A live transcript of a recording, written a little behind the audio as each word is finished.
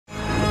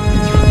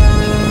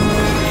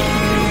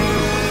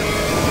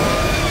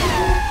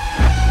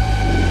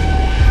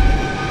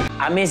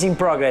amazing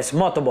progress,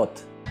 Motobot!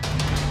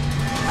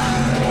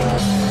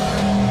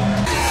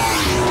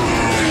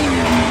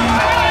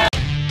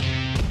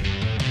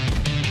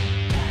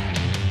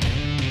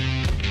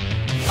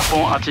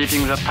 Upon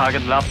achieving the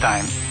target lap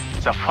time,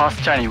 the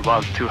first challenge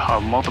was to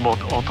have Motobot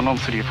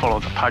autonomously follow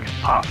the target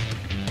path.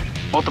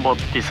 Motobot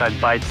decides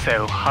by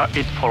itself how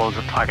it follows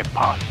the target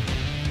path.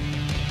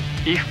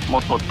 If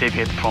Motobot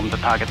deviates from the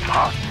target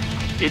path,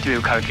 it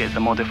will calculate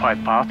the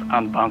modified path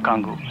and bank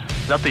angle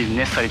that is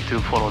necessary to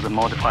follow the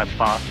modified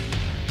path,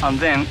 and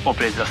then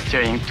operate the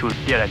steering to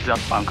realize that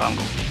bank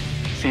angle.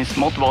 Since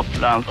Motobot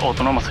runs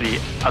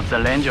autonomously at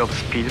the range of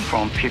speed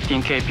from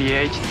 15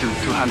 kph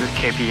to 200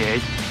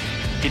 kph,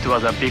 it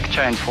was a big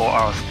challenge for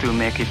us to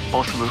make it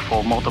possible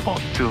for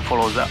Motobot to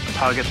follow the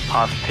target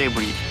path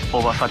stably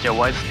over such a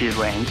wide speed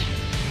range.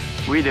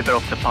 We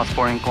developed the path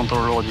following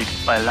control logic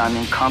by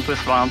running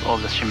countless rounds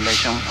of the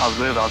simulation as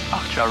well as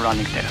actual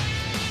running tests.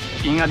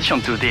 In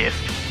addition to this,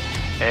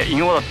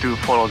 in order to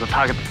follow the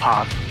target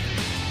path,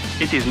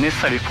 it is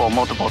necessary for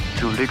Motobot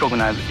to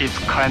recognize its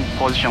current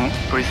position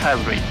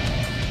precisely.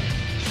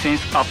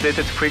 Since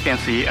updated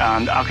frequency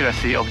and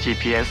accuracy of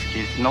GPS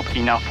is not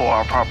enough for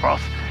our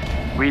purpose,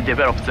 we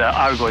developed the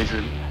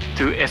algorithm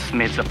to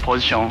estimate the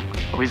position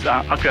with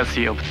an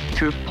accuracy of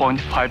 2.5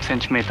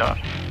 cm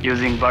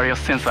using various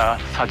sensors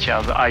such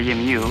as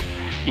IMU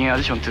in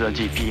addition to the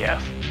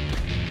GPS.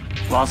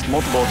 Once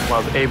Motobot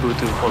was able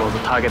to follow the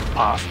target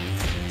path,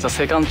 the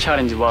second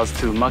challenge was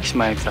to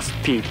maximize the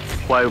speed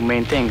while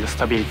maintaining the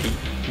stability.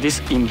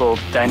 This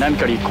involved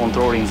dynamically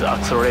controlling the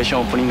acceleration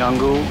opening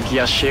angle,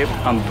 gear shift,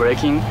 and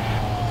braking,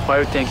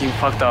 while taking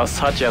factors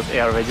such as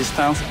air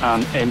resistance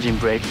and engine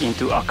brake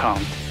into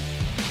account.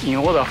 In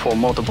order for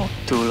Motobot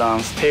to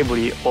run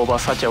stably over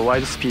such a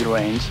wide speed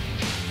range,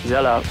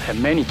 there are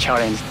many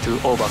challenges to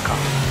overcome.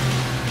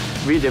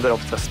 We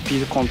developed the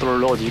speed control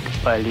logic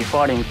by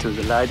referring to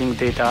the riding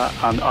data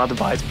and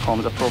advice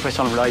from the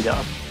professional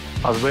riders,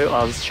 as well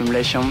as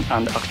simulation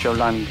and actual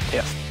running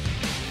tests.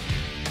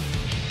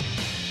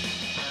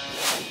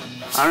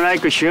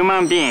 Unlike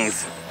human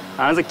beings,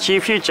 another key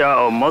feature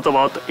of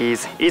Motobot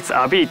is its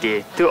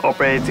ability to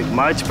operate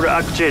multiple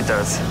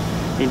actuators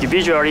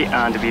individually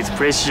and with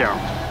precision.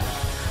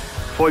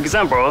 For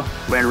example,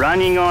 when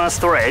running on a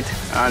straight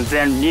and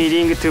then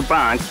needing to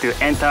bank to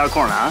enter a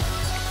corner,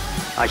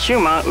 a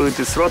human would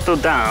throttle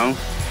down,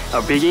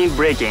 begin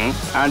braking,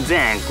 and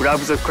then grab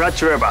the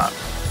clutch lever.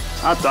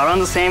 At around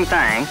the same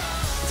time,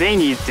 they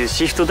need to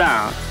shift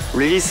down,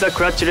 release the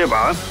clutch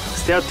lever,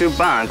 start to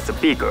bank the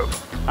vehicle,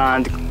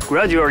 and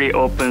gradually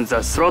open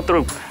the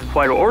throttle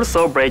while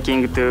also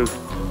braking to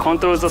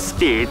control the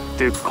speed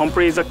to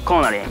complete the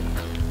cornering.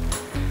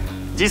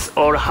 This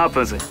all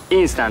happens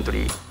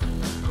instantly.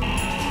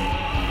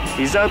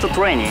 Without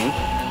training,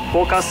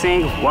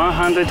 focusing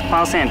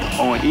 100%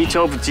 on each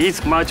of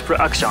these multiple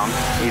actions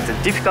is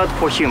difficult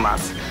for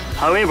humans.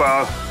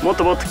 However,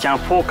 Motobot can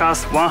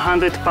focus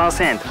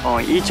 100%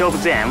 on each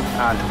of them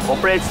and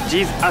operate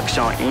these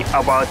actions in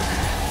about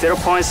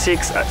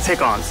 0.6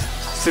 seconds.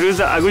 Through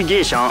the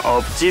aggregation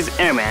of these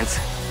elements,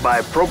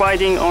 by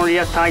providing only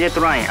a target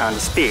line and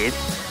speed,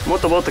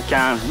 Motobot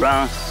can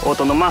run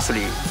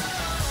autonomously.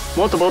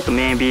 Motobot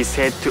may be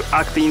said to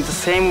act in the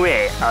same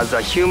way as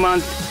a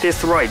human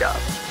test rider.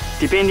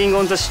 Depending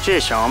on the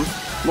situation,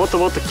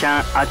 Motobot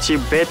can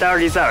achieve better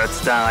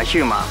results than a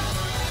human.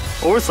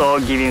 Also,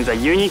 given the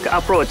unique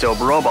approach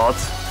of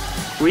robots,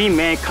 we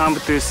may come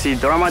to see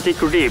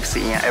dramatic leaps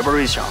in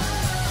evolution.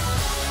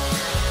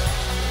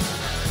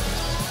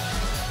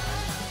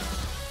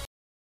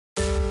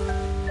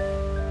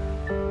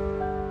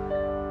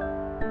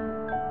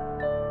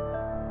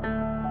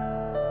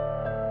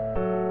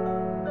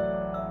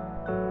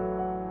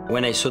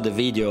 When I saw the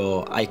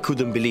video, I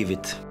couldn't believe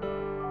it.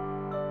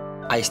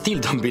 I still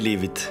don't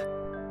believe it.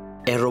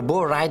 A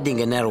robot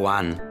riding an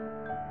R1.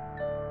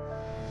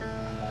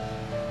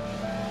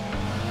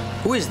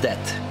 Who is that?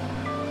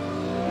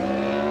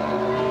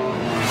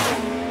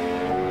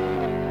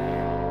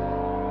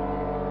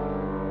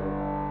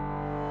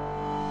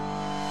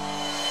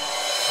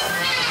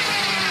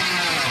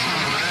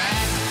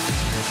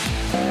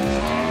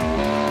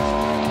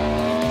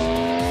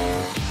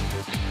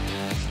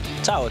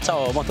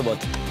 Ciao Motobot,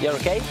 you're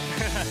okay?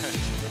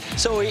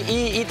 So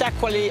it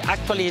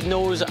actually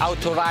knows how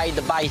to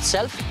ride by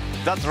itself?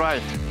 That's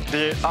right.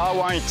 The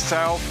R1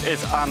 itself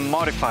is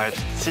unmodified,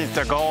 since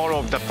the goal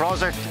of the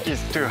project is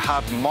to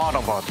have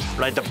Motobot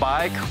ride the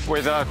bike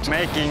without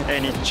making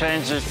any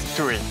changes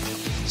to it.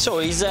 So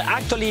it's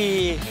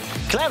actually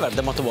clever,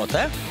 the Motobot,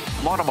 eh?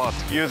 Motobot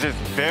uses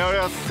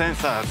various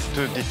sensors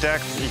to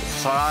detect its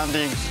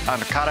surroundings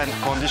and current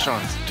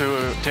conditions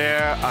to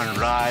steer and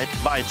ride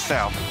by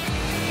itself.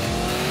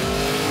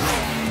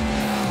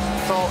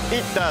 So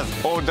it does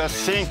all the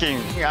thinking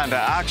and the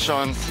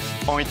actions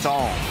on its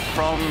own,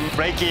 from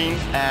braking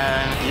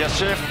and gear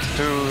shift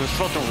to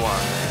throttle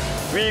work.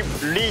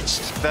 We've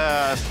reached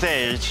the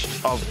stage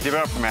of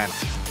development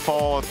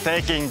for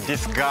taking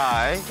this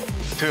guy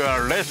to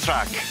a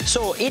racetrack.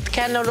 So it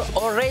can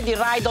already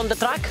ride on the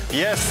track?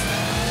 Yes.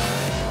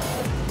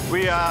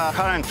 We are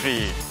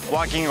currently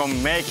working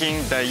on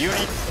making the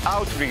unit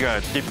outrigger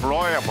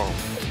deployable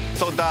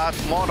so that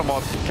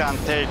motorbots can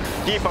take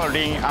deeper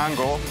lean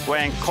angle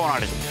when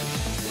cornering.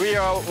 We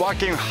are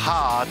working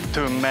hard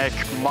to make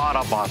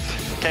motorbots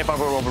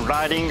capable of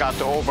riding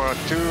at over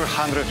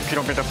 200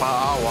 km per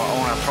hour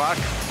on a track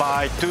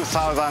by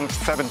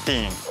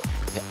 2017.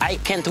 I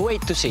can't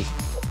wait to see.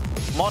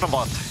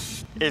 Motobot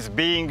is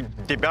being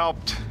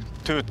developed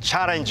to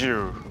challenge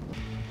you.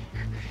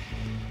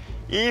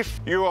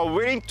 If you are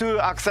willing to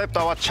accept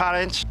our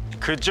challenge,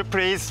 could you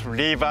please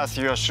leave us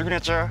your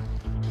signature?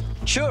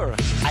 Sure,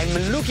 I'm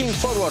looking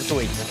forward to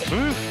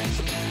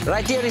it.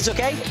 Right here is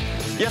okay?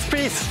 Yes,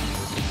 please.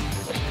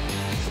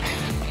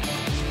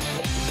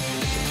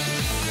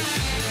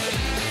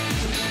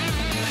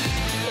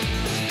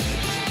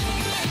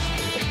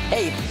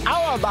 Hey,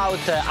 how about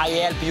I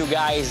help you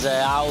guys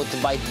out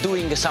by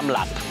doing some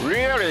lap?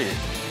 Really?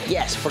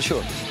 Yes, for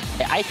sure.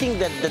 I think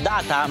that the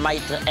data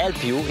might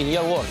help you in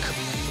your work.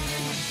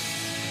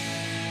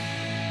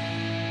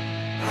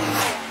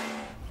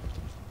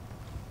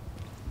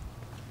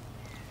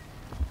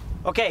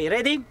 Okay,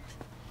 ready?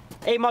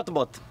 Hey,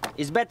 Motobot,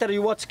 it's better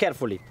you watch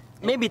carefully.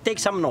 Maybe take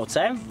some notes,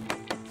 eh?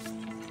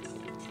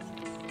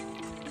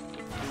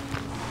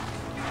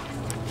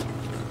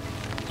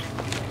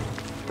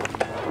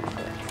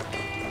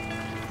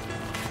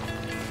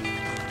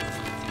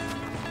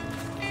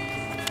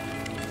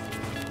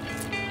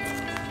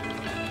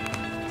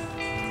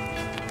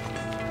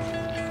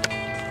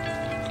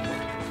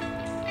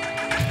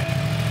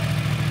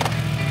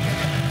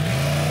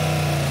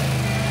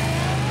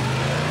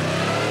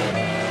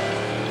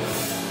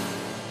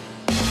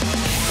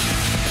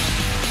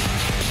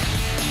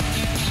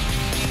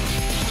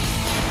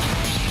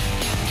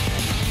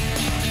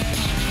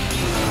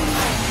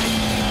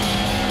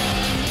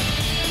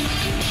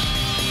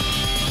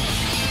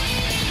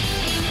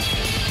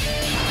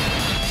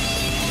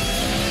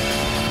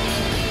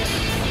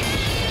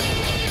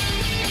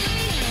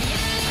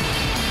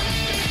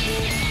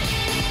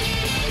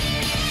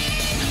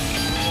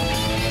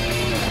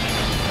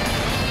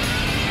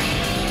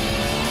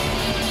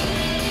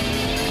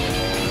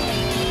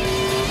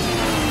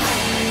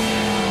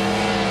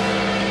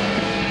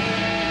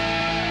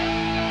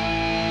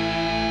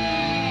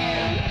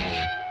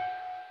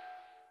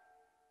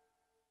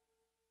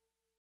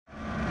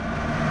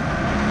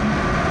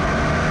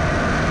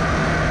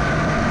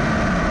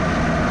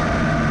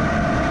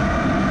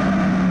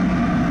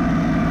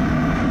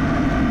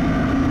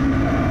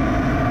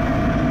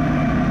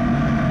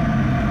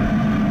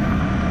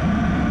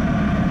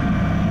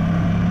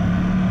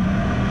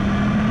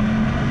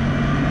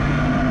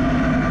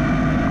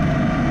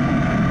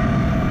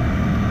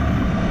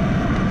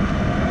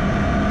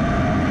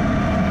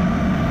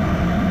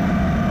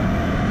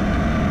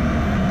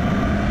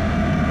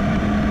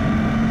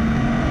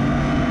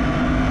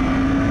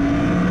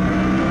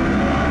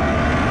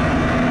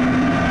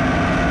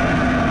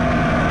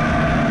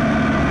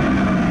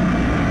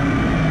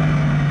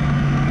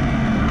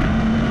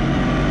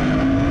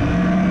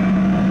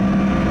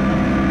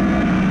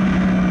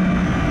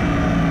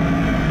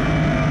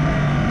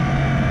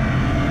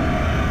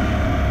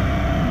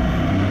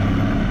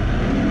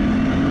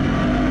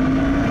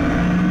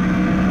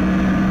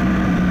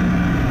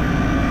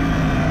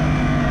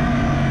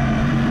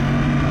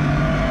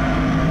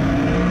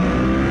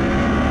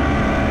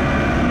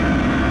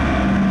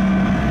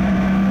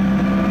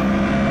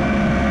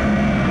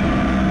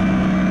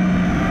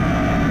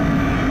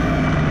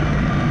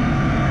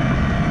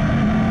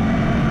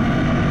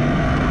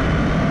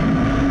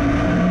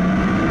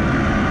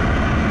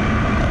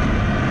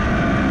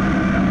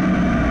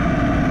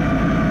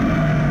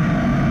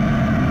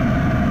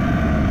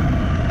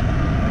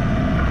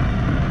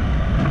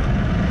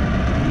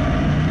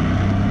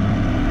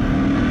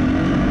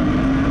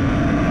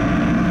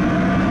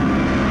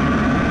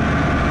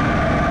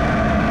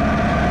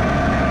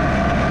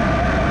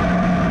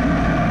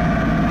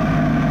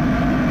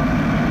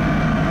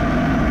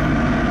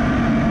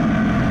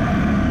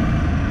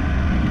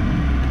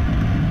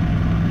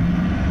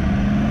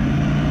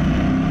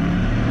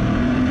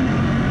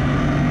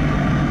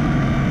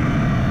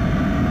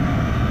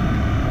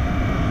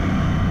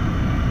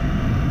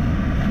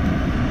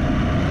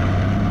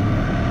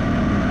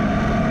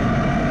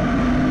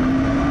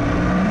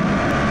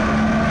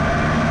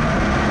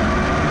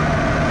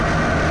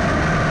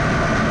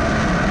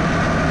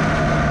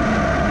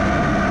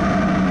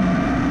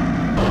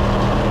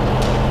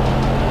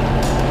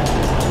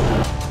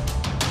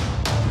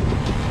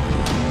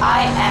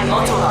 I am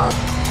MOTOBOT.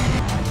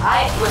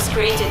 I was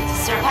created to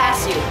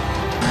surpass you.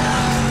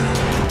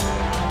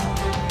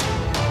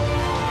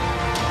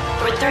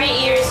 For 3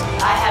 years,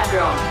 I have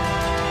grown.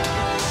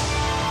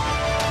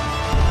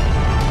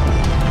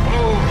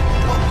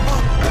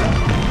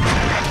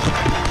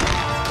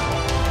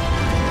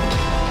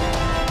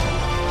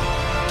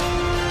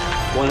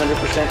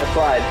 100%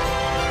 applied.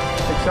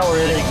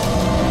 Accelerating.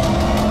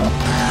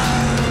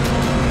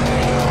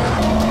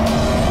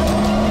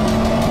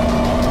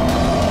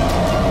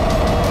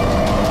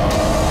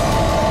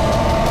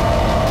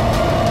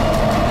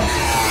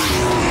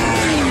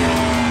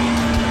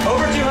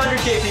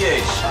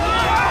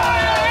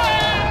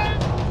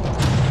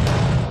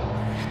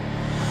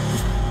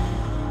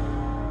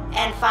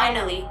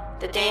 Finally,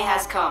 the day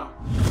has come.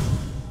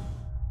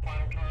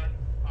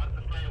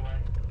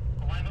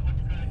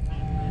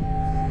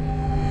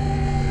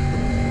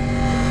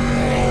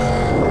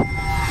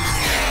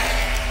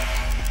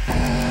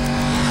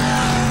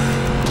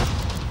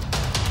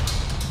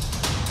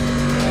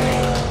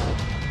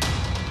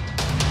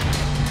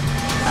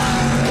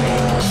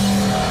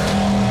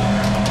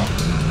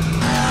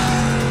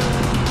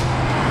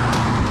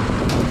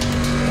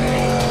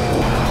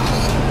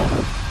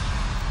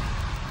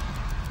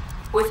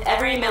 With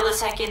every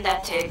millisecond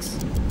that ticks,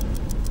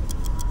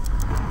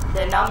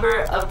 the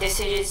number of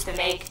decisions to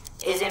make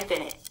is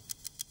infinite.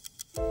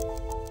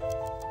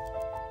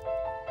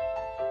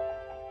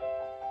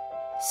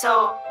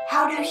 So,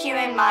 how do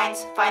human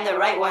minds find the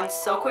right ones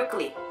so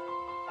quickly?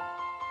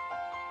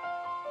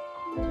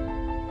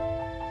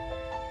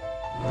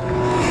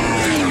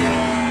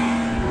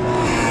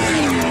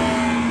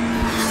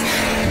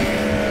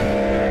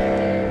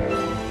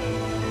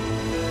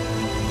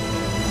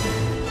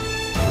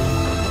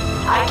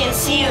 I can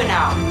see you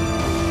now,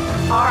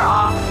 far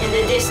off in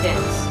the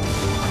distance.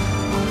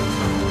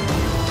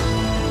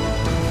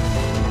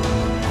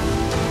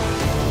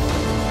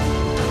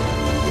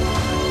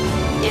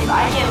 If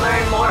I can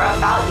learn more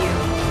about you,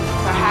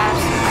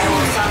 perhaps I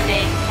will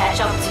someday catch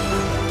up to you.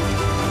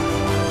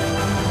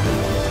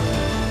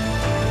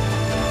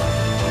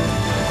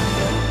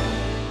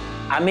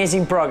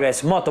 Amazing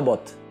progress,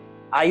 Motobot.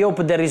 I hope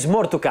there is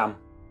more to come.